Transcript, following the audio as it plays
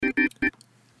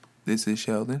This is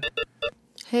Sheldon.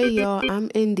 Hey y'all, I'm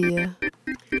India,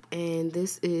 and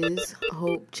this is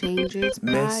Hope Changers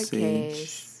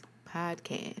Message.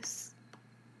 Podcast.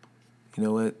 You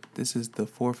know what? This is the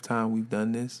fourth time we've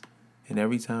done this, and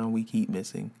every time we keep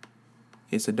missing.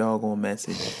 It's a doggone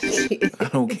message. I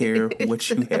don't care what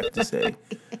you have to say.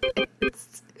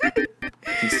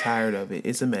 Just tired of it.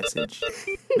 It's a message.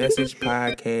 Message,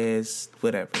 podcast,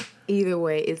 whatever. Either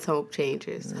way, it's Hope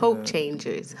Changers. Hope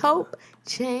Changers. Hope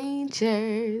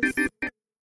Changers.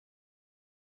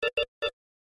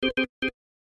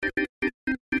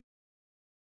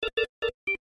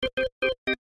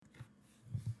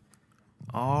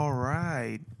 All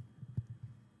right.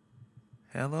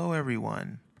 Hello,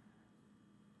 everyone.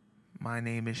 My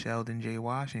name is Sheldon J.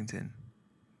 Washington,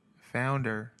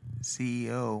 founder,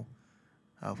 CEO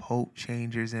of Hope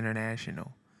Changers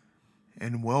International,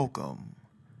 and welcome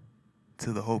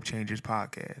to the Hope Changers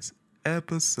Podcast,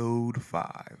 Episode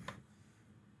 5.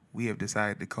 We have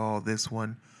decided to call this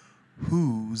one,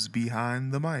 Who's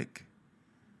Behind the Mic?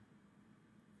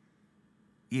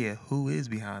 Yeah, who is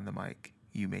behind the mic,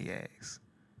 you may ask?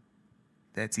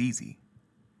 That's easy.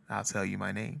 I'll tell you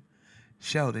my name.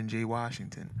 Sheldon J.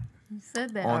 Washington. You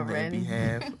said that On already. the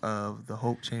behalf of the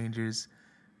Hope Changers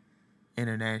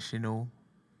International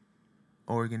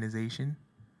Organization,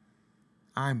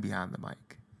 I'm behind the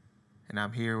mic. And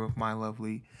I'm here with my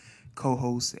lovely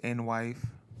co-host and wife,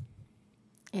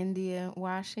 India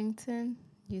Washington.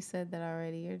 You said that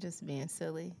already. You're just being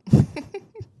silly.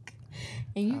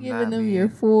 And you I'm giving not them being- your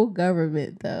full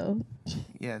government, though.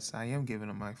 Yes, I am giving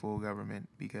them my full government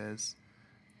because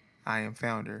I am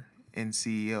founder and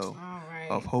CEO All right.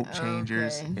 of Hope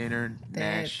Changers Okay.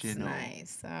 International.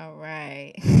 That's nice. All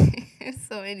right.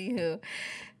 So, anywho,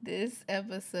 this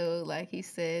episode, like he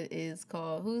said, is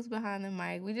called Who's Behind the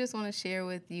Mic? We just want to share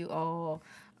with you all,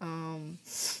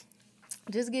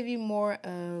 just give you more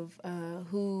of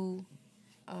who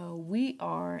we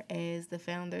are as the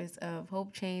founders of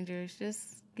Hope Changers.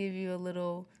 Just give you a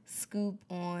little scoop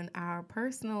on our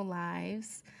personal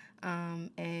lives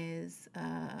as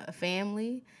a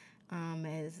family,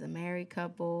 as a married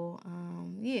couple.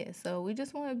 So we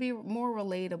just want to be more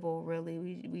relatable, really.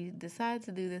 We decided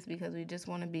to do this because we just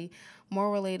want to be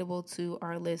more relatable to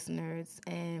our listeners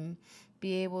and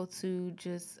be able to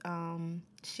just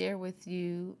share with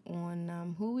you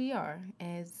on who we are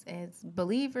as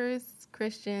believers,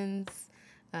 Christians,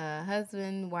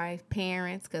 husband, wife,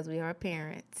 parents, because we are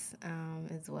parents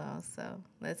as well. So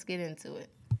let's get into it.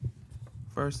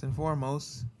 First and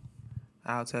foremost,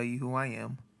 I'll tell you who I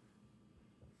am.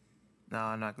 No,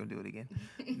 I'm not going to do it again.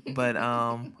 But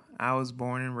I was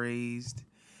born and raised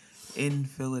in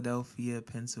Philadelphia,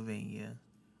 Pennsylvania.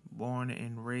 Born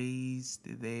and raised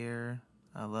there.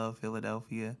 I love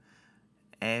Philadelphia.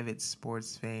 Avid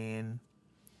sports fan.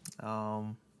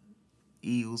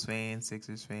 Eagles fan,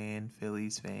 Sixers fan,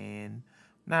 Phillies fan.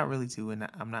 I'm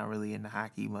not really into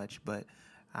hockey much, but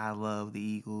I love the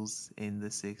Eagles and the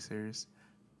Sixers.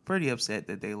 Pretty upset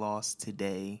that they lost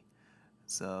today.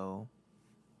 So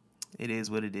it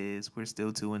is what it is. We're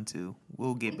still 2-2.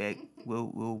 We'll get back.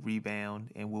 We'll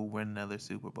rebound and we'll win another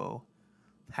Super Bowl.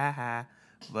 Ha ha.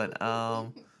 But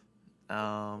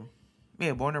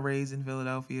yeah, born and raised in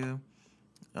Philadelphia.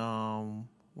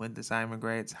 Went to Simon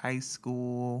Gratz High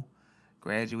School.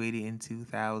 Graduated in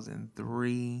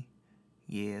 2003.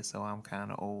 Yeah, so I'm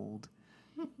kind of old.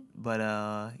 But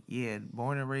yeah,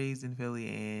 born and raised in Philly,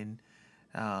 and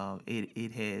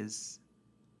it has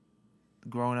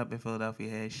growing up in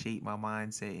Philadelphia has shaped my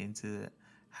mindset into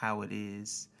how it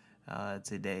is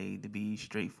today, to be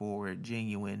straightforward,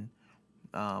 genuine,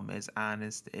 as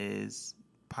honest as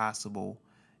possible,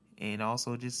 and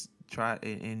also just try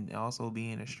and also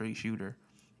being a straight shooter.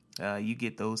 You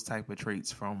get those type of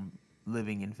traits from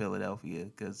living in Philadelphia,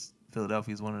 because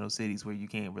Philadelphia is one of those cities where you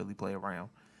can't really play around.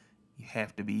 You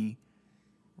have to be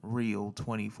real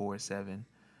 24/7.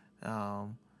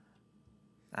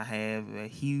 I have a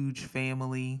huge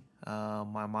family.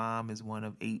 My mom is one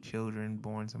of 8 children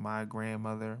born to my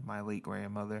grandmother, my late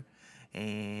grandmother,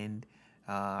 and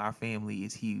our family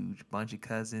is huge. Bunch of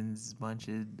cousins,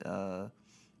 I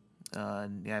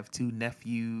have 2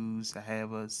 nephews. I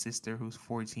have a sister who's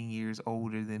 14 years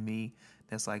older than me.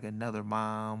 That's like another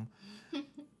mom.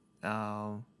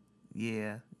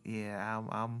 Yeah.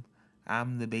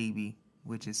 I'm the baby,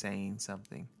 which is saying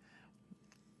something.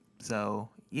 So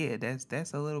yeah,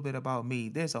 that's a little bit about me.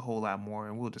 There's a whole lot more,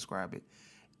 and we'll describe it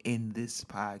in this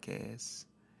podcast.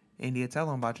 India, tell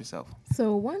them about yourself.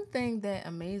 So one thing that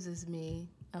amazes me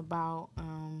about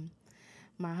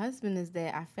my husband is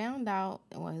that I found out,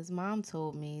 well, his mom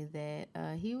told me that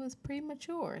he was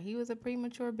premature. He was a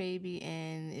premature baby.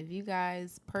 And if you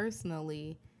guys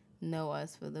personally know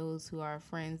us, for those who are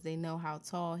friends, they know how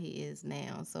tall he is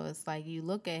now. So it's like you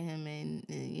look at him and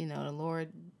you know, the Lord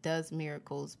does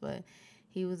miracles, but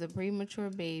he was a premature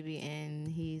baby and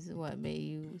he's what, made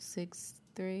you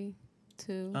 6'3",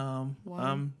 2, 1?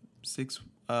 I'm six.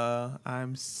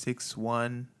 I'm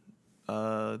 6'1".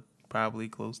 Probably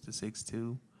close to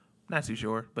 6'2". Not too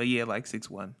sure, but yeah, like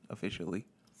 6'1" officially.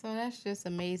 So that's just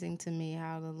amazing to me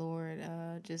how the Lord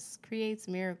just creates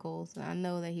miracles. And I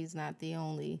know that He's not the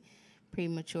only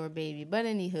premature baby. But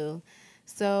anywho,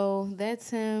 so that's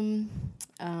him.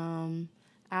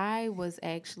 I was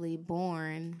actually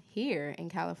born here in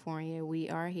California. We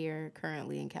are here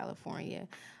currently in California.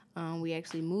 We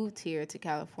actually moved here to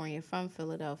California from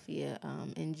Philadelphia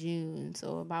in June,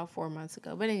 so about 4 months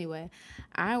ago. But anyway,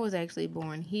 I was actually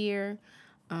born here.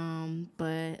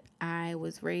 But I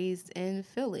was raised in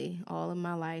Philly all of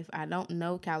my life. I don't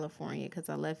know California because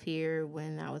I left here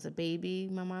when I was a baby,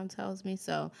 my mom tells me.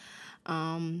 So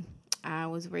I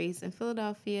was raised in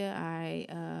Philadelphia.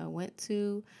 I went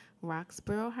to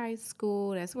Roxborough High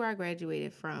School. That's where I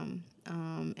graduated from.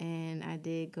 And I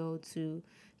did go to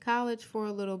college for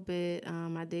a little bit.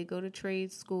 I did go to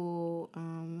trade school,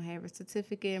 have a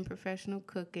certificate in professional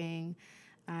cooking.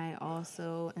 I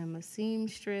also am a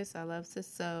seamstress. I love to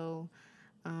sew.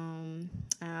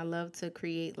 I love to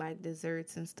create like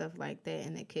desserts and stuff like that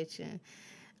in the kitchen.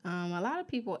 A lot of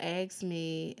people ask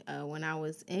me when I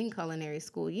was in culinary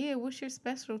school, yeah, what's your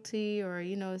specialty? Or,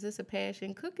 you know, is this a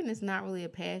passion? Cooking is not really a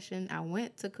passion. I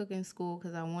went to cooking school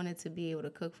because I wanted to be able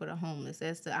to cook for the homeless.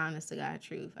 That's the honest to God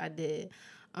truth. I did.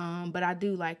 But I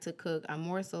do like to cook. I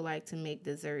more so like to make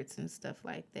desserts and stuff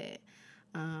like that.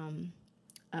 Um,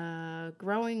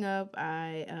 Growing up,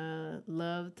 I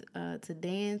loved to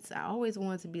dance. I always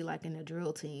wanted to be like in a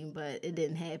drill team, but it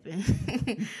didn't happen.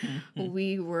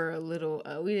 We were a little,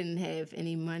 we didn't have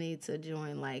any money to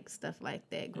join like stuff like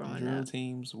that growing Drill up.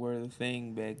 teams were the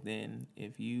thing back then.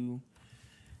 If you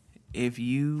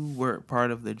were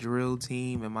part of the drill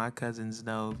team, and my cousins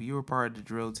know, if you were part of the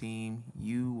drill team,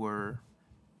 you were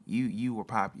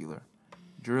popular.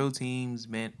 Drill teams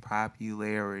meant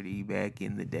popularity back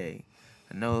in the day.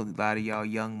 I know a lot of y'all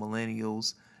young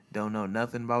millennials don't know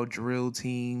nothing about drill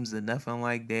teams and nothing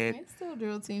like that. There's still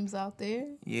drill teams out there.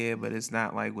 Yeah, but it's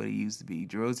not like what it used to be.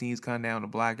 Drill teams come down the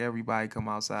block, everybody come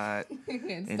outside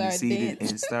And and to start see it dancing.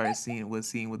 and start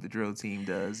seeing what the drill team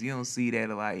does. You don't see that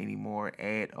a lot anymore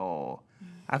at all.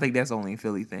 I think that's only a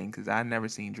Philly thing because I've never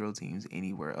seen drill teams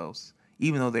anywhere else.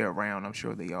 Even though they're around, I'm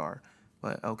sure they are.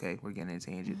 But okay, we're getting a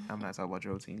tangent. I'm not talking about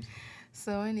drill teams.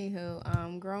 So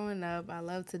anywho, growing up, I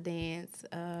love to dance.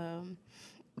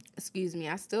 Excuse me,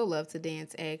 I still love to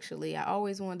dance actually. I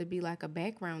always wanted to be like a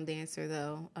background dancer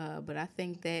though, but I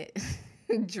think that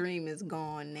dream is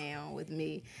gone now with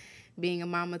me being a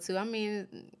mama too. I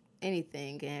mean,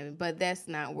 anything can happen, but that's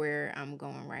not where I'm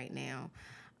going right now.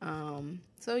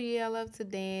 So yeah, I love to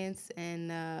dance,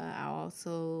 and I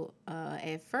also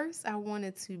at first I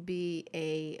wanted to be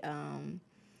a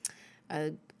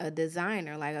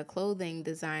designer, like a clothing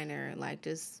designer, like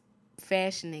just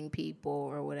fashioning people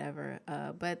or whatever.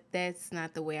 But that's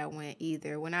not the way I went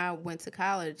either. When I went to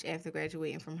college after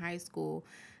graduating from high school,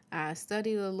 I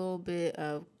studied a little bit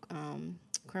of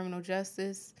criminal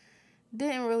justice.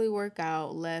 Didn't really work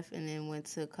out, left, and then went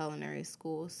to culinary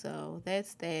school. So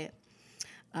that's that.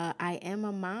 I am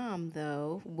a mom,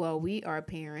 though. Well, we are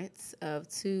parents of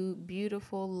two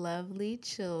beautiful, lovely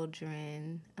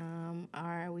children.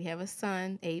 We have a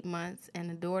son, 8 months, and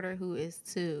a daughter who is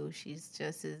 2. She's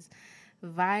just as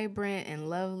vibrant and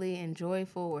lovely and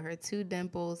joyful with her 2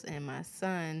 dimples, and my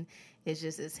son is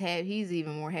just as happy. He's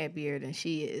even more happier than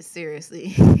she is. Seriously,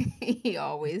 he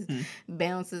always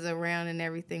bounces around and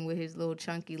everything with his little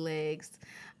chunky legs.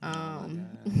 Oh my Um,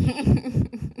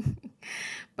 gosh.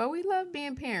 but we love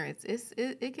being parents.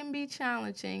 It can be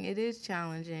challenging. It is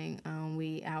challenging.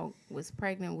 I was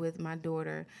pregnant with my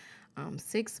daughter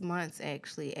 6 months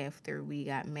actually after we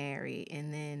got married,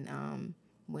 and then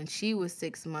when she was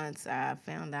 6 months, I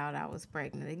found out I was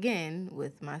pregnant again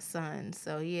with my son.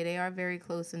 So yeah, they are very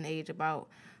close in age, about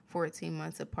 14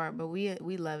 months apart. But we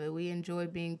love it. We enjoy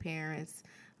being parents.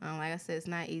 Like I said, it's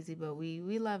not easy, but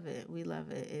we love it. We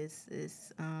love it.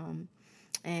 It's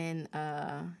and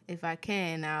if I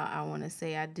can, I want to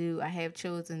say I have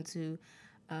chosen to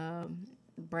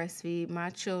breastfeed my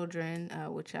children,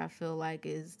 which I feel like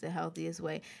is the healthiest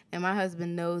way. And my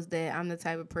husband knows that I'm the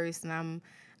type of person,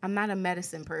 I'm not a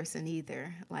medicine person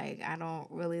either. Like, I don't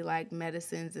really like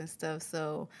medicines and stuff,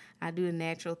 so I do the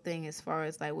natural thing as far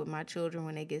as like with my children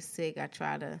when they get sick. I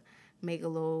try to make a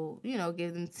little,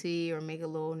 give them tea or make a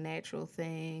little natural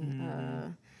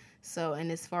thing. So,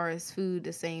 and as far as food,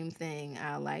 the same thing.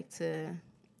 I like to,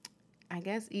 I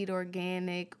guess, eat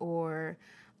organic, or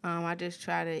I just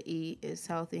try to eat as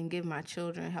healthy and give my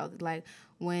children healthy. Like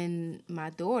when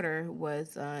my daughter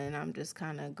was, and I'm just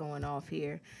kind of going off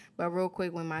here, but real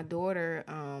quick, when my daughter,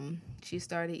 she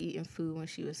started eating food when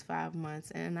she was 5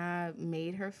 months, and I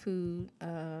made her food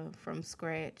from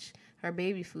scratch, her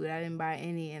baby food. I didn't buy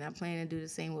any, and I plan to do the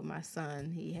same with my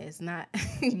son. He has not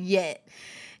yet.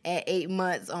 At 8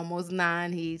 months, almost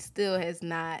 9, he still has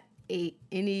not ate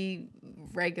any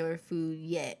regular food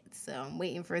yet, so I'm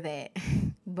waiting for that.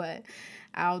 But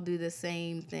I'll do the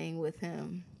same thing with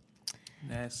him.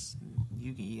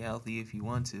 You can eat healthy if you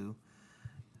want to.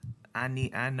 I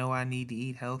know I need to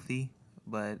eat healthy,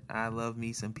 but I love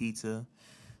me some pizza,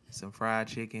 some fried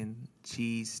chicken,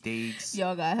 cheese steaks.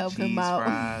 Y'all gotta help him out.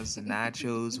 Cheese fries,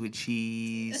 nachos with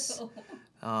cheese.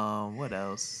 What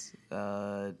else?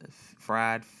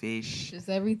 Fried fish. Just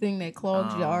everything that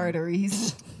clogs your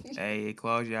arteries. Hey, it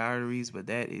clogs your arteries, but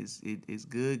it's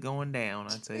good going down.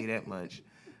 I'll tell you that much.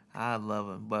 I love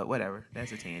them, but whatever.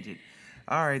 That's a tangent.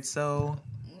 All right, so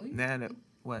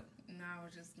what? No, I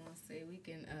was just gonna say we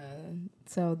can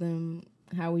tell them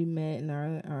how we met and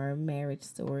our marriage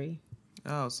story.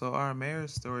 Oh, so our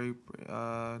marriage story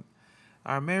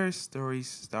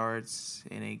starts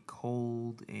in a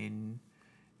cold and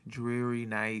dreary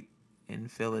night in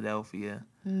Philadelphia.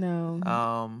 No,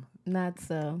 not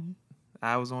so.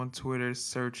 I was on Twitter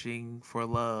searching for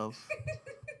love,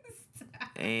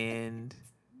 and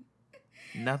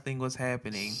nothing was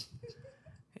happening.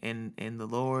 And the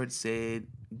Lord said,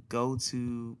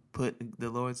 put in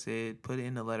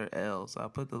the letter L. So I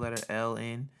put the letter L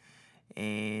in.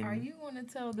 And are you going to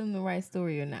tell them the right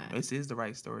story or not? This is the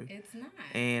right story. It's not.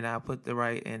 And I put the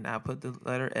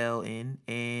letter L in,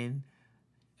 and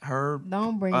her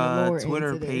Don't bring the Lord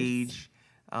Twitter into page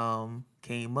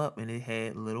came up, and it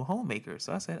had Little Homemaker.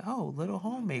 So I said, "Oh, Little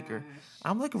Homemaker.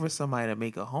 I'm looking for somebody to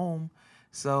make a home.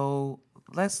 So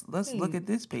let's look at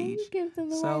this page." Can you give them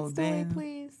the right story,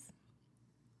 please?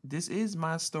 This is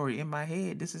my story in my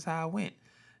head. This is how I went.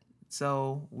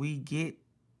 So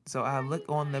I look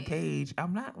on the page.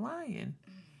 I'm not lying.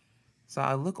 So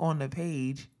I look on the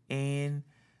page, and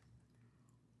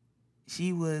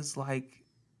she was like,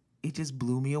 it just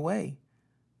blew me away.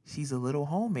 She's a little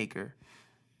homemaker.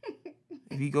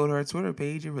 If you go to her Twitter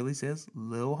page, it really says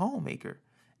Lil Homemaker.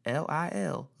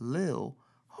 Lil, Lil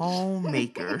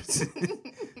Homemaker.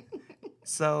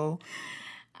 So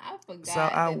I forgot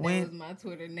that was my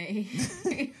Twitter name.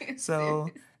 So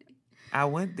I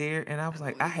went there, and I was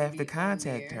like, I have to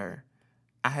contact her.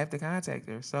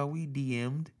 So we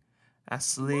DM'd. I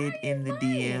slid in the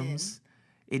DMs.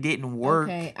 It didn't work.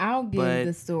 Okay, I'll give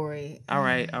the story. All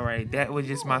right. That was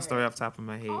just my story off the top of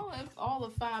my head. All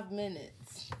of 5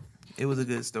 minutes. It was a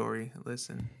good story.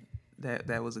 Listen,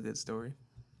 that was a good story.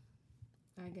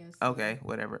 I guess. Okay,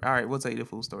 whatever. All right, we'll tell you the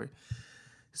full story.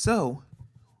 So,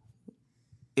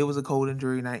 it was a cold and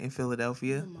dreary night in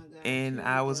Philadelphia, and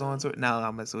I was on Twitter. No,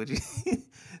 I'm messing with you.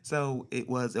 So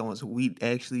we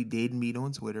actually did meet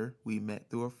on Twitter. We met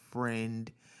through a friend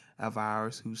of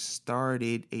ours who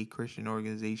started a Christian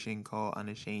organization called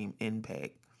Unashamed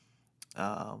Impact.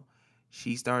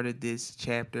 She started this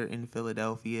chapter in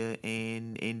Philadelphia,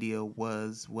 and India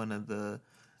was one of the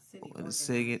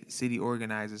city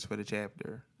organizers for the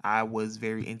chapter. I was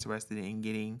very interested in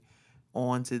getting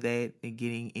onto that and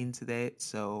getting into that,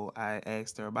 so I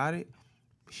asked her about it.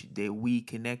 We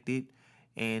connected,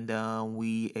 and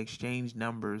we exchanged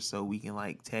numbers so we can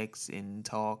like text and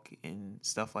talk and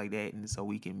stuff like that, and so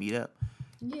we can meet up.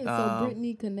 Yeah, so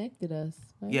Brittany connected us.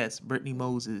 Right? Yes, Brittany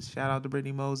Moses. Shout out to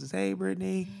Brittany Moses. Hey,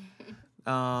 Brittany.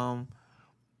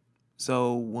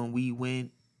 So when we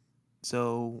went,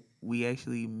 we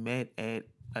actually met at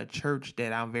a church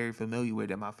that I'm very familiar with,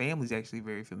 that my family's actually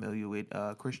very familiar with,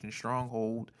 Christian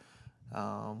Stronghold.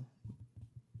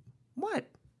 What?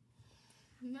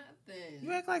 Nothing.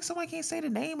 You act like somebody can't say the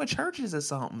name of churches or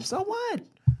something. So what?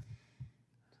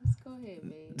 Just go ahead,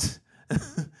 man.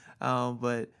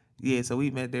 But yeah, so we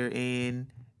met there, and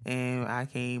I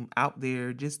came out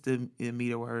there just to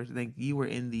meet her. I think you were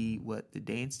in the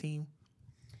dance team?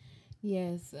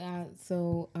 Yes.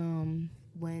 So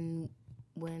when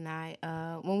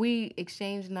we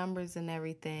exchanged numbers and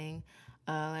everything,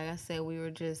 like I said, we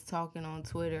were just talking on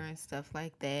Twitter and stuff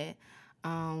like that.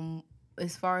 um,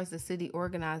 as far as the city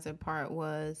organizer part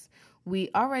was, we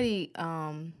already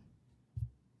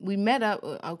we met up.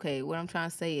 Okay, what I'm trying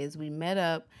to say is we met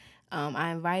up.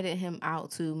 I invited him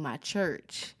out to my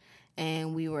church,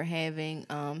 and we were having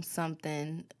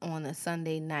something on a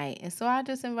Sunday night. And so I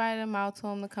just invited him out,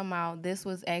 told him to come out. This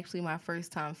was actually my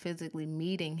first time physically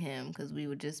meeting him because we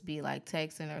would just be like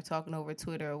texting or talking over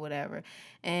Twitter or whatever.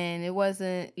 And it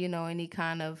wasn't, any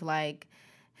kind of like,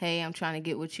 hey, I'm trying to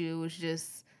get with you. It was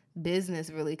just business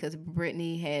really because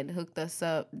Brittany had hooked us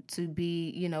up to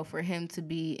be, for him to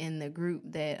be in the group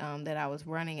that I was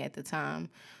running at the time.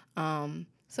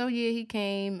 So yeah, he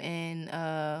came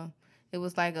and it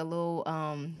was like a little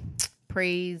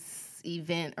praise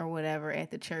event or whatever at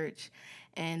the church,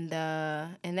 and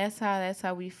that's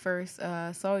how we first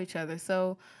saw each other.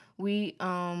 So we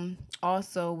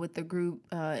also with the group,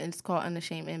 it's called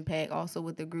Unashamed Impact. Also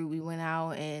with the group, we went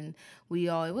out and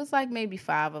it was like maybe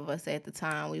 5 of us at the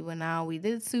time. We went out, we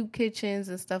did soup kitchens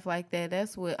and stuff like that.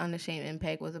 That's what Unashamed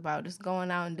Impact was about, just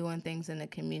going out and doing things in the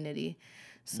community.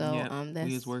 So yeah,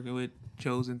 we was working with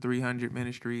Chosen 300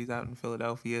 Ministries out in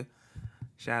Philadelphia.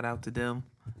 Shout out to them.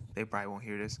 They probably won't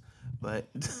hear this, but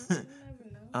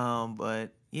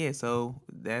but yeah, so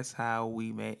that's how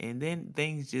we met, and then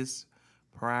things just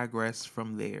progressed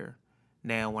from there.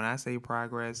 Now, when I say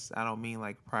progress, I don't mean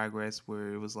like progress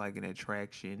where it was like an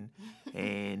attraction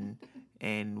and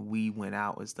we went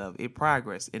out and stuff. It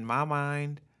progressed. In my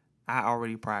mind, I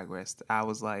already progressed. I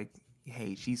was like,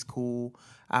 hey, she's cool.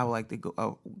 I would like to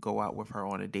go out with her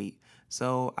on a date.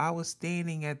 So I was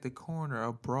standing at the corner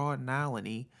of Broad and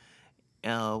Alany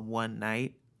one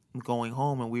night going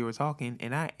home, and we were talking,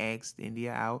 and I asked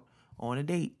India out on a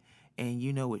date. And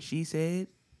you know what she said?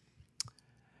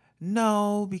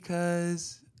 No,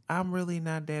 because I'm really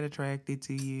not that attracted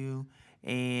to you,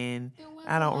 and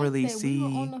I don't like really that. see. We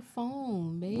were on the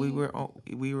phone, babe.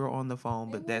 We were on the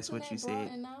phone, but that's what you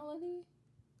said.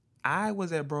 I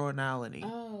was at Broad and Alany.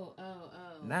 Oh.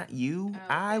 Not you. Okay.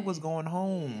 I was going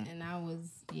home.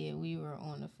 Yeah, and we were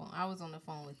on the phone. I was on the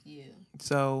phone with you.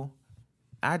 So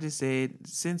I just said,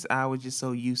 since I was just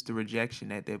so used to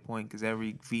rejection at that point, because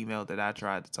every female that I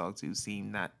tried to talk to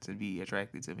seemed not to be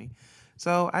attracted to me.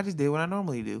 So I just did what I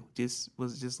normally do.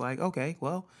 Was just like, okay,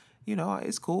 well,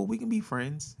 it's cool. We can be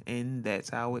friends. And that's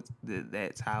how it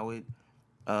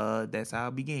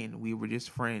began. We were just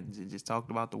friends and just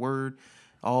talked about the word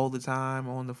all the time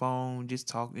on the phone, just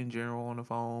talked in general on the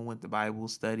phone, went to Bible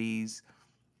studies.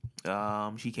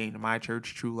 She came to my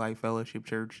church, True Life Fellowship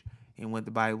Church, and went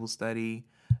to Bible study.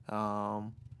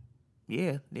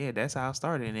 Yeah, that's how I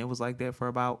started. And it was like that for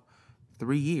about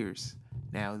 3 years.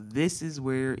 Now, this is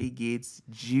where it gets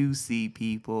juicy,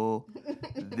 people.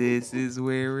 This is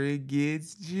where it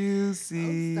gets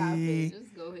juicy. Oh, stop it.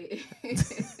 Just go ahead.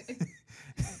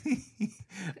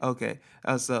 Okay.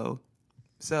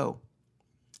 So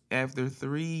after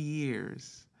 3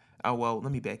 years, let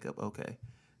me back up. Okay.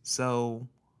 So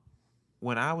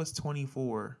when I was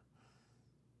 24,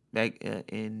 back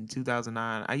in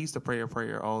 2009, I used to pray a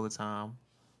prayer all the time.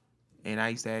 And I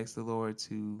used to ask the Lord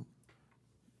to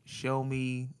show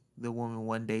me the woman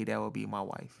one day that would be my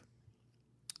wife.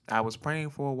 I was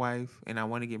praying for a wife, and I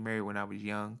wanted to get married when I was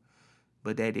young,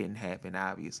 but that didn't happen,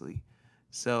 obviously.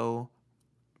 So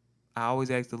I always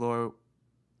asked the Lord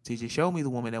to just show me the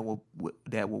woman that will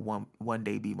one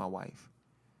day be my wife.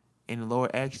 And the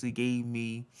Lord actually gave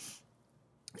me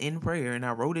in prayer, and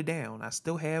I wrote it down. I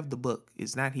still have the book.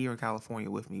 It's not here in California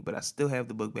with me, but I still have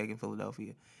the book back in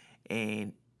Philadelphia.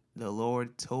 And the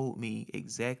Lord told me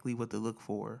exactly what to look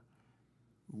for,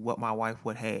 what my wife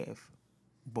would have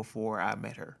before I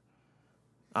met her.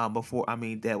 That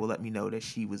would let me know that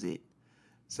she was it.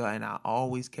 So, and I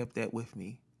always kept that with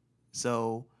me.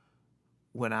 So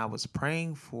when I was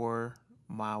praying for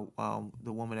my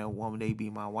the woman that one day be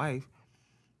my wife,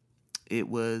 it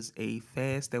was a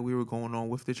fast that we were going on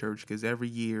with the church, because every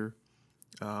year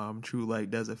True Light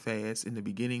does a fast in the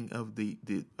beginning of the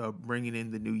bringing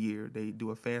in the new year. They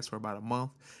do a fast for about a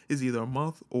month. It's either a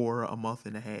month or a month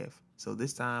and a half. So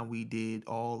this time we did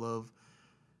all of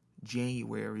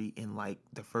January and like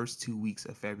the first 2 weeks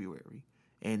of February.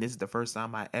 And this is the first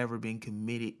time I ever been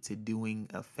committed to doing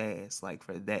a fast like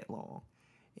for that long.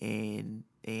 And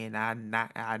I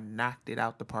knocked it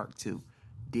out the park too.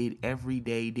 Did every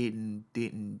day,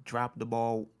 didn't drop the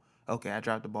ball. Okay, I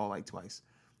dropped the ball like twice.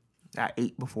 I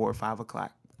ate before 5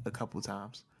 o'clock a couple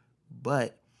times,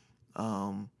 but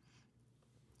I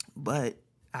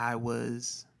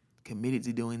was committed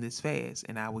to doing this fast,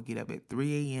 and I would get up at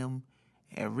 3 a.m.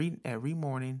 every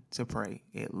morning to pray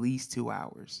at least 2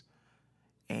 hours.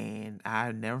 And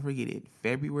I never forget it.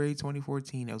 February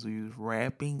 2014, as we was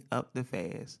wrapping up the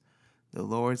fast, the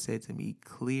Lord said to me,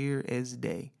 clear as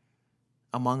day,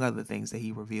 among other things that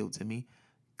he revealed to me,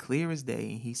 clear as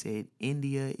day. And he said,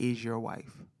 India is your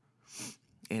wife.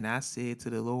 And I said to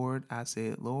the Lord,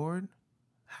 Lord,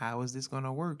 how is this going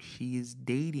to work? She is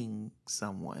dating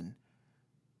someone.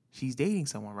 She's dating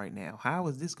someone right now. How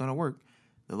is this going to work?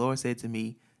 The Lord said to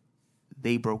me,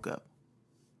 they broke up.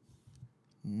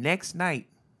 Next night,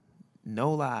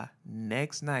 no lie,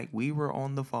 next night we were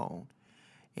on the phone.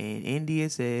 And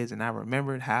India says, and I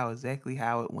remembered exactly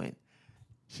how it went.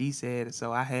 She said,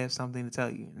 so I have something to tell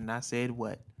you. And I said,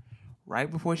 what? Right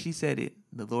before she said it,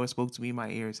 the Lord spoke to me in my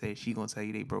ear and said, she going to tell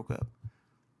you they broke up.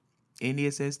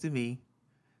 India says to me,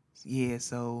 yeah,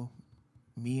 so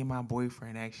me and my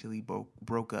boyfriend actually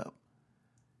broke up.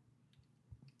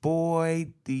 Boy,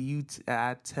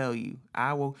 I tell you,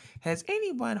 has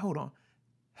anyone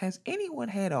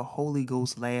had a Holy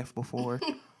Ghost laugh before?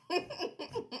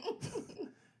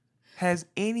 Has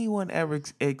anyone ever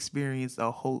experienced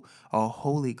a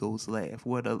Holy Ghost laugh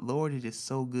where the Lord is just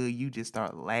so good you just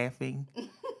start laughing?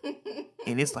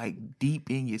 And it's like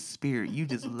deep in your spirit. You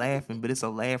just laughing, but it's a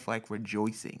laugh like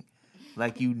rejoicing.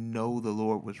 Like you know the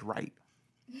Lord was right.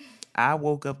 I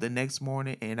woke up the next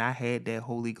morning and I had that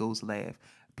Holy Ghost laugh.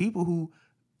 People who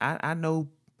I know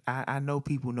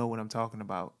people know what I'm talking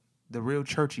about. The real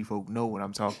churchy folk know what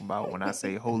I'm talking about when I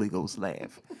say Holy Ghost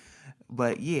laugh.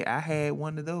 But yeah, I had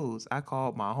one of those. I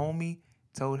called my homie,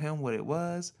 told him what it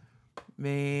was.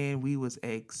 Man, we was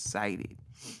excited.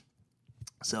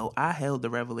 So I held the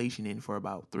revelation in for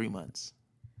about 3 months.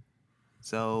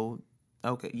 So,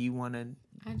 okay, you want to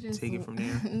take it from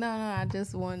there? No, I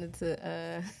just wanted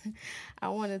to, I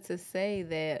wanted to say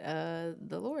that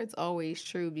the Lord's always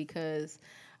true because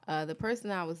the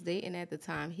person I was dating at the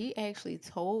time, he actually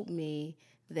told me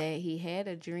that he had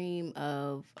a dream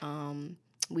of,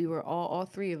 we were all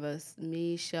three of us,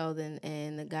 me, Sheldon,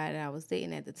 and the guy that I was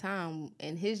dating at the time.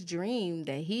 In his dream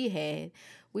that he had,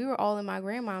 we were all in my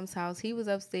grandmom's house. He was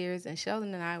upstairs, and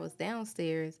Sheldon and I was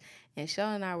downstairs. And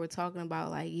Sheldon and I were talking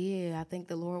about, like, yeah, I think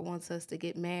the Lord wants us to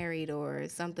get married or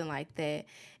something like that.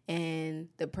 And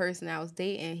the person I was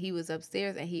dating, he was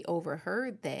upstairs, and he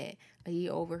overheard that. He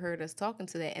overheard us talking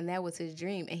to that, and that was his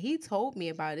dream. And he told me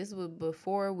about it. This was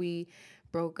before we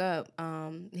broke up.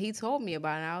 He told me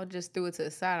about it. I just threw it to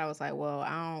the side. I was like, well,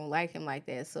 I don't like him like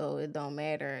that, so it don't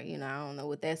matter. I don't know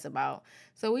what that's about.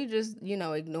 So we just,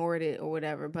 ignored it or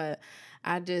whatever. But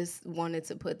I just wanted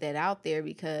to put that out there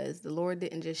because the Lord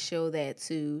didn't just show that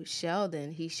to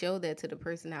Sheldon. He showed that to the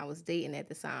person I was dating at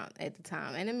the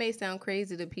time. And it may sound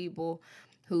crazy to people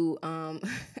who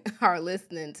are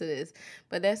listening to this,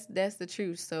 but that's the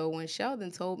truth. So when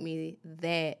Sheldon told me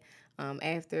that,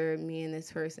 after me and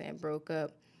this person had broke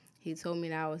up, he told me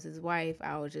that I was his wife.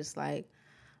 I was just like,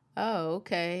 oh,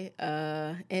 okay.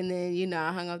 And then,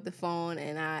 I hung up the phone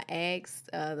and I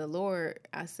asked the Lord,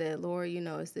 I said, Lord,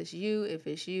 is this you? If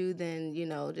it's you, then,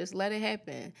 just let it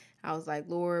happen. I was like,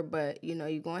 Lord, but, you're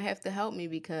going to have to help me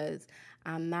because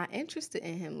I'm not interested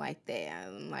in him like that.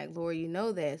 I'm like, Lord, you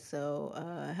know that.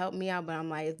 So help me out. But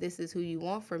I'm like, if this is who you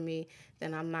want from me,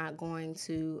 then I'm not going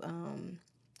to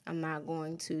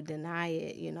deny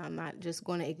it. I'm not just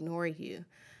going to ignore you.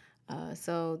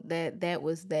 So that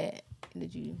was that.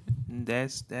 Did you?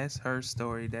 That's her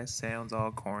story. That sounds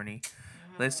all corny.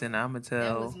 Listen, I'm gonna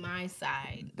tell. That was my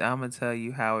side. I'm gonna tell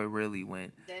you how it really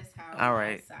went. That's how all my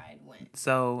right. side went.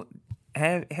 So,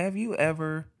 have you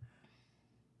ever,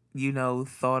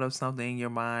 thought of something in your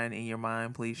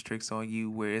mind plays tricks on you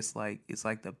where it's like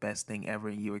the best thing ever,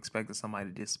 and you expected somebody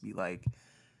to just be like,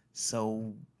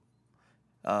 so,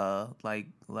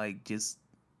 like just,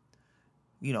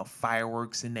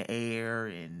 fireworks in the air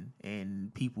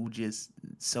and people just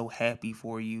so happy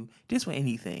for you, just for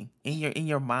anything in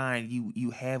your mind,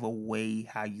 you have a way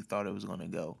how you thought it was going to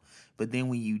go, but then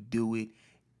when you do it,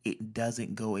 it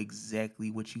doesn't go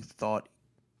exactly what you thought.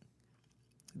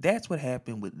 That's what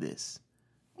happened with this.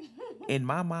 In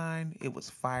my mind, it was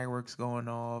fireworks going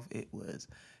off. It was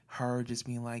her just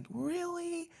being like,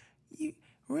 really? You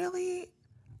really?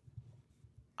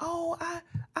 Oh,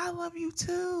 I love you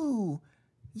too.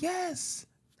 Yes,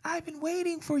 I've been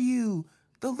waiting for you.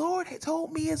 The Lord had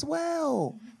told me as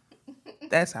well.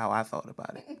 That's how I thought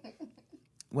about it.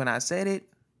 When I said it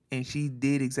and she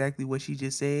did exactly what she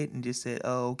just said and just said,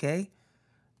 oh, okay,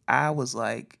 I was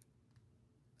like,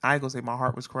 I ain't gonna say my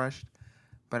heart was crushed,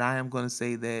 but I am gonna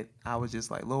say that I was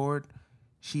just like, Lord,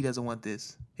 she doesn't want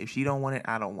this. If she don't want it,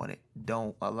 I don't want it.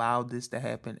 Don't allow this to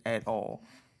happen at all.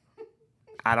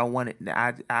 I don't want it.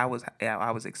 I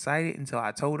was excited until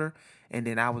I told her, and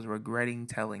then I was regretting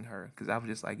telling her because I was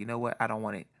just like, you know what? I don't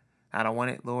want it. I don't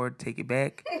want it. Lord, take it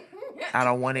back. I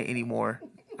don't want it anymore.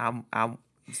 I'm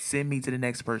send me to the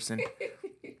next person.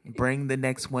 Bring the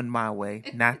next one my way,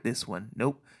 not this one.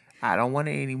 Nope. I don't want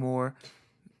it anymore.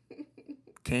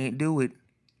 Can't do it.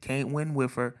 Can't win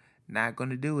with her. Not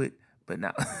gonna do it. But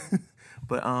no.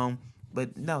 but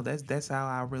but no, that's how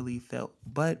I really felt.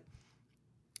 But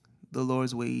the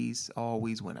Lord's ways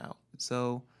always went out.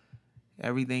 So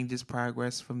everything just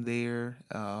progressed from there.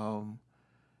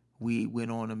 We went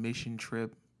on a mission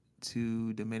trip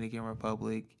to Dominican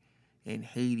Republic and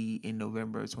Haiti in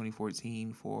November of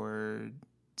 2014 for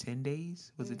 10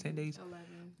 days. Was it 10 days?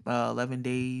 11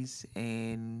 days.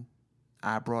 And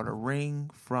I brought a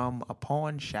ring from a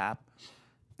pawn shop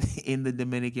in the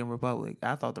Dominican Republic.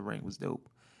 I thought the ring was dope.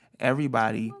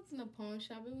 Everybody. It wasn't a pawn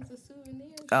shop. It was a souvenir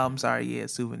shop. I'm sorry. Yeah,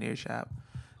 souvenir shop.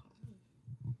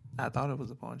 I thought it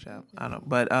was a pawn shop. I don't know.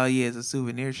 But yeah, it's a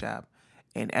souvenir shop.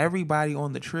 And everybody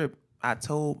on the trip, I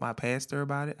told my pastor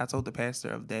about it. I told the pastor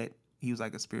of that. He was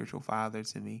like a spiritual father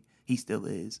to me. He still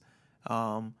is.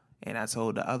 And I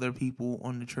told the other people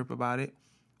on the trip about it.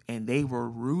 And they were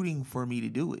rooting for me to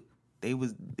do it.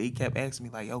 They kept asking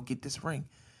me like, yo, get this ring.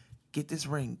 Get this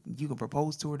ring. You can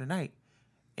propose to her tonight.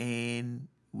 And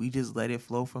we just let it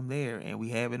flow from there. And we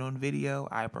have it on video.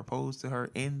 I proposed to her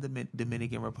in the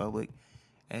Dominican Republic.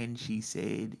 And she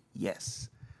said yes.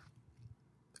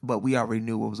 But we already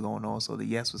knew what was going on. So the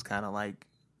yes was kind of like,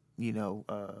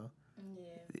 the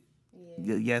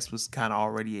yes was kind of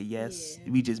already a yes.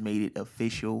 Yeah. We just made it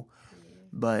official. Yeah.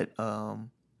 But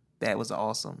that was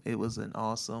awesome. It was an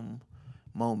awesome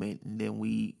moment. And then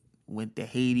we went to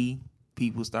Haiti.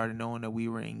 People started knowing that we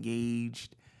were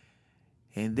engaged.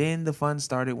 And then the fun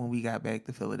started when we got back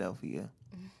to Philadelphia.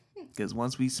 Because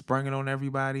once we sprung it on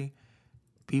everybody,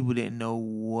 people didn't know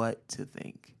what to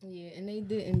think. Yeah, and they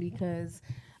didn't because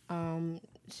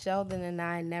Sheldon and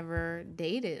I never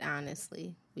dated,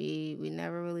 honestly. We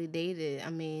never really dated. I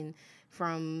mean,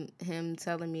 from him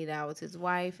telling me that I was his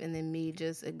wife and then me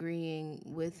just agreeing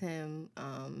with him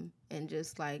and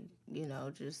just like,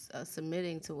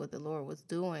 submitting to what the Lord was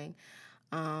doing.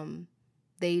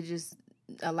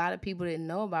 A lot of people didn't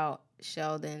know about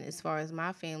Sheldon as far as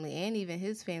my family and even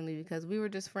his family because we were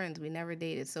just friends. We never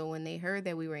dated. So when they heard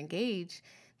that we were engaged,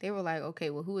 they were like, okay,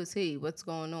 well, who is he? What's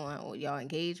going on? Oh, y'all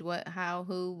engaged? What? How?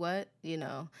 Who? What?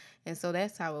 And so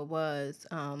that's how it was.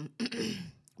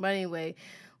 But anyway,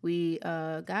 we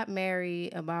got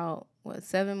married about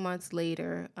 7 months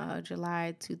later,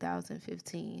 July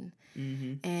 2015.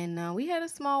 Mm-hmm. And we had a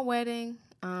small wedding.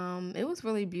 It was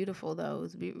really beautiful, though. It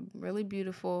was really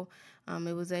beautiful.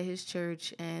 It was at his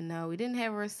church, and we didn't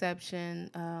have a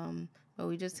reception, but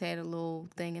we just had a little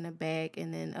thing in the back,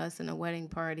 and then us and a wedding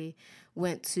party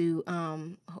went to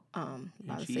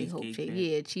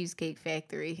Cheesecake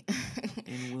Factory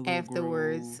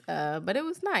afterwards. But it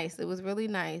was nice. It was really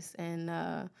nice,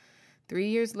 and 3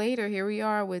 years later, here we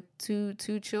are with two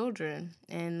children,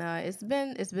 and it's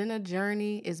been a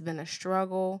journey. It's been a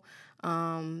struggle.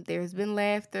 There's been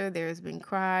laughter, there's been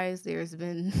cries, there's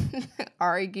been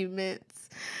arguments,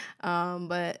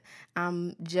 but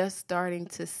I'm just starting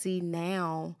to see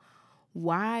now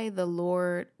why the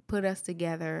Lord put us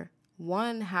together.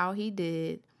 One, how he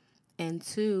did, and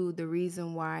two, the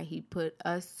reason why he put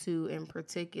us two in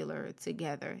particular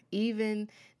together, even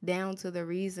down to the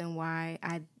reason why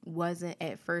I wasn't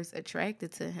at first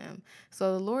attracted to him.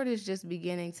 So the Lord is just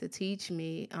beginning to teach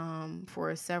me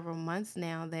for several months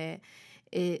now that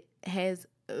it has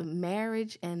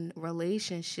marriage and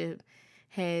relationship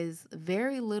has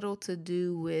very little to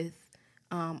do with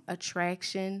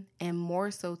attraction and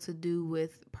more so to do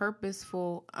with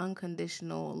purposeful,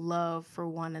 unconditional love for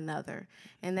one another.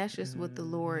 And that's just what the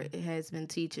Lord has been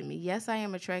teaching me. Yes, I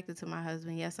am attracted to my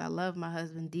husband. Yes, I love my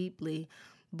husband deeply,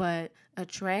 but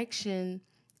attraction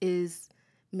is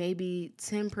maybe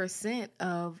 10%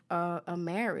 of a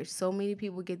marriage. So many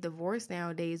people get divorced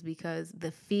nowadays because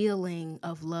the feeling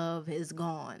of love is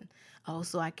gone. Oh,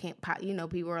 so I can't,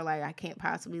 people are like, I can't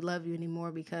possibly love you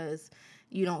anymore because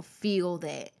you don't feel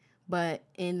that. But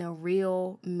in a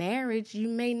real marriage, you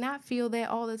may not feel that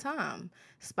all the time.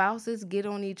 Spouses get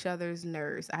on each other's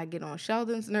nerves. I get on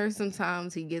Sheldon's nerves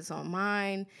sometimes. He gets on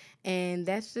mine. And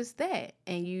that's just that.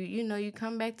 And you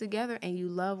come back together and you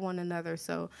love one another.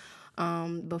 So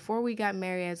before we got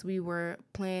married, as we were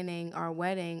planning our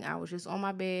wedding, I was just on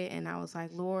my bed and I was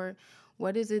like, Lord,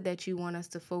 what is it that you want us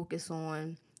to focus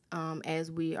on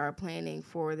as we are planning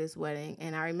for this wedding.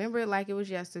 And I remember it like it was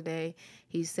yesterday.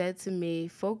 He said to me,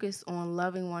 focus on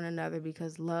loving one another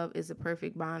because love is a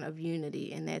perfect bond of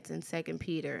unity. And that's in 2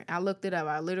 Peter. I looked it up.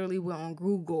 I literally went on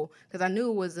Google because I knew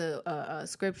it was a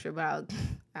scripture, but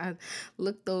I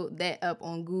looked that up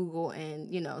on Google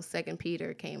and, 2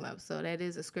 Peter came up. So that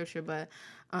is a scripture. But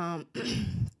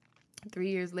 3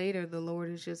 years later, the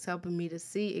Lord is just helping me to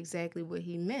see exactly what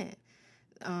he meant.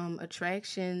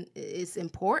 Attraction is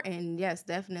important. Yes,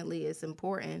 definitely it's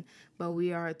important, but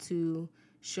we are to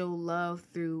show love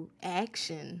through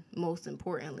action, most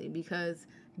importantly, because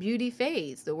beauty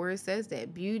fades. The word says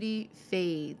that beauty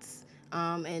fades.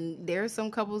 And there are some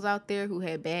couples out there who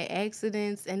had bad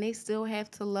accidents and they still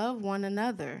have to love one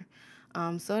another.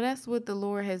 So that's what the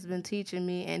Lord has been teaching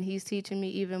me, and he's teaching me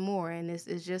even more. And it's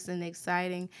just an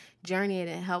exciting journey, and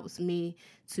it helps me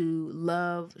to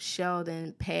love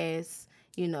Sheldon past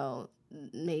the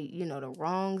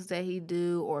wrongs that he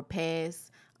do, or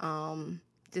past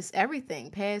just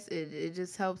everything past it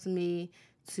just helps me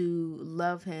to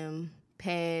love him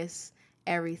past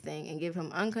everything and give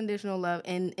him unconditional love.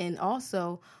 And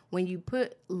also, when you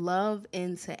put love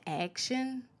into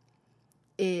action,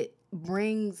 it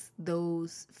brings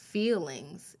those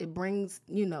feelings. It brings,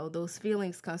 those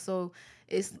feelings come. So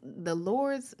it's the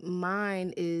Lord's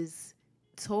mind is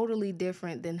totally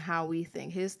different than how we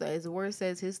think. As the word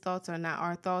says, his thoughts are not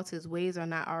our thoughts, his ways are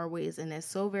not our ways. And that's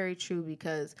so very true,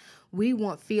 because we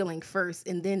want feeling first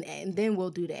and then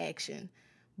we'll do the action.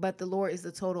 But the Lord is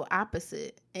the total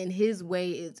opposite. And his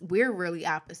way is, we're really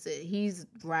opposite. He's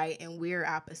right and we're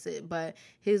opposite. But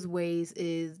his ways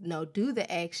is, no, do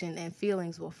the action and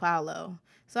feelings will follow.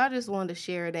 So I just wanted to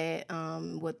share that,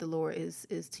 what the Lord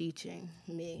is teaching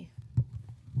me.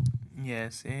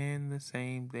 Yes, and the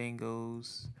same thing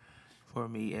goes for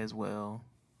me as well.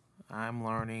 I'm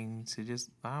learning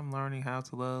how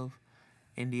to love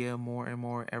India more and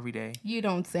more every day. You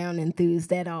don't sound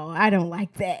enthused at all. I don't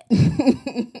like that. Do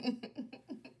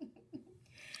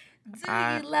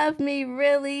you love me,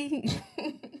 really?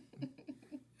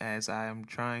 As I am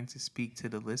trying to speak to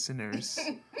the listeners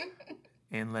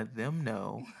and let them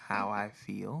know how I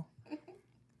feel,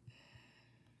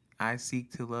 I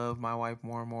seek to love my wife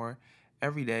more and more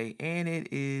every day, and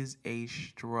it is a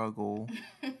struggle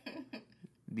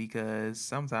because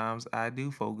sometimes I do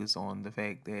focus on the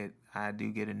fact that I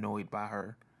do get annoyed by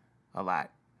her a lot.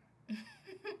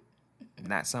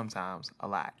 Not sometimes, a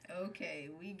lot. Okay,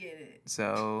 we get it.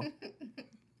 So,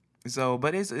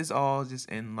 but it's all just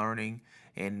in learning.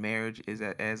 And marriage is,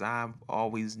 as I've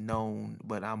always known,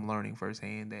 but I'm learning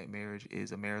firsthand that marriage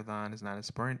is a marathon, it's not a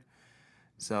sprint.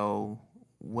 So,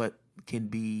 what could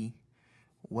be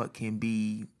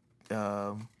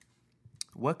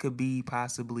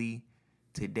possibly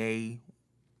today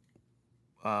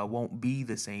won't be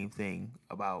the same thing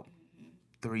about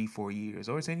 3-4 years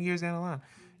or 10 years down the line.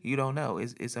 You don't know.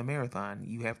 It's a marathon.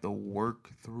 You have to work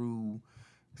through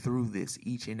this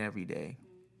each and every day.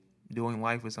 Doing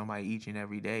life with somebody each and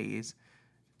every day is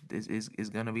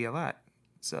gonna be a lot.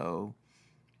 So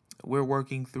we're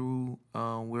working through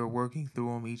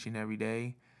them each and every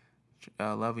day,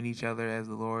 loving each other as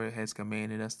the Lord has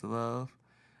commanded us to love,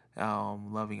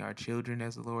 loving our children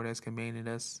as the Lord has commanded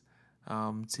us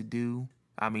to do.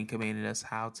 Commanded us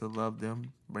how to love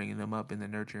them, bringing them up in the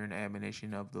nurture and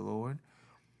admonition of the Lord.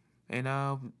 And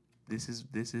this is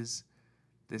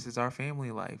our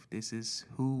family life. This is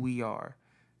who we are.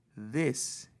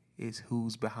 This is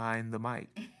who's behind the mic.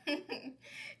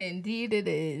 Indeed it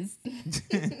is.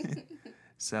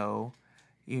 So,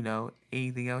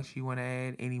 anything else you want to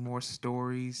add? Any more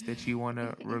stories that you want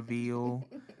to reveal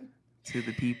to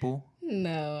the people?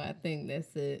 No, I think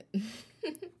that's it.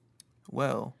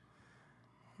 Well,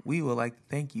 we would like to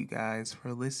thank you guys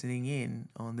for listening in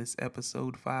on this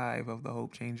episode 5 of the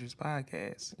Hope Changers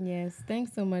podcast. Yes,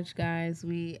 thanks so much, guys.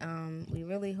 We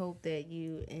really hope that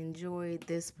you enjoyed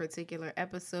this particular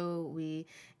episode. We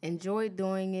enjoyed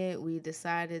doing it. We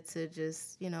decided to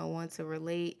just, want to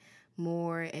relate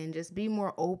more and just be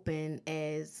more open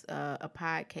as a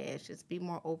podcast. Just be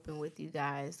more open with you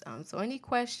guys. So any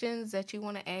questions that you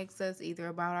want to ask us, either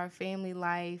about our family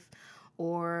life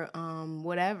or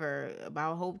whatever,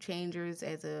 about Hope Changers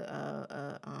as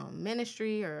a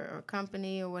ministry or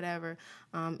company or whatever,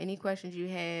 any questions you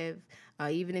have,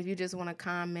 even if you just want to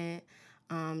comment,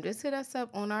 just hit us up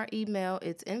on our email.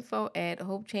 It's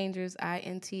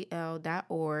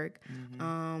info@hopechangersintl.org.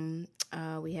 Mm-hmm.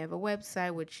 We have a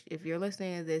website, which if you're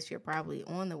listening to this, you're probably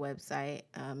on the website,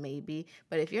 maybe.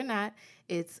 But if you're not,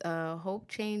 it's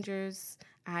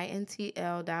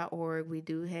hopechangersintl.org. We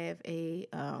do have a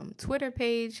Twitter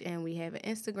page, and we have an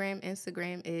Instagram.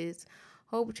 Instagram is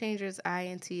Hope Changers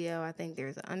INTL. I think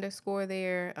there's an underscore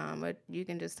there, but you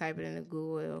can just type it into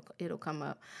Google. It'll come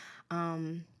up.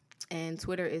 And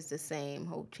Twitter is the same,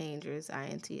 Hope Changers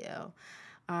INTL.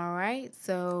 All right,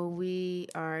 so we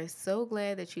are so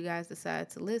glad that you guys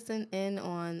decided to listen in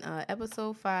on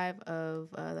episode 5 of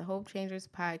the Hope Changers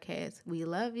podcast. We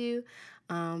love you,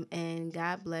 and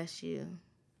God bless you.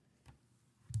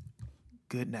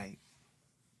 Good night.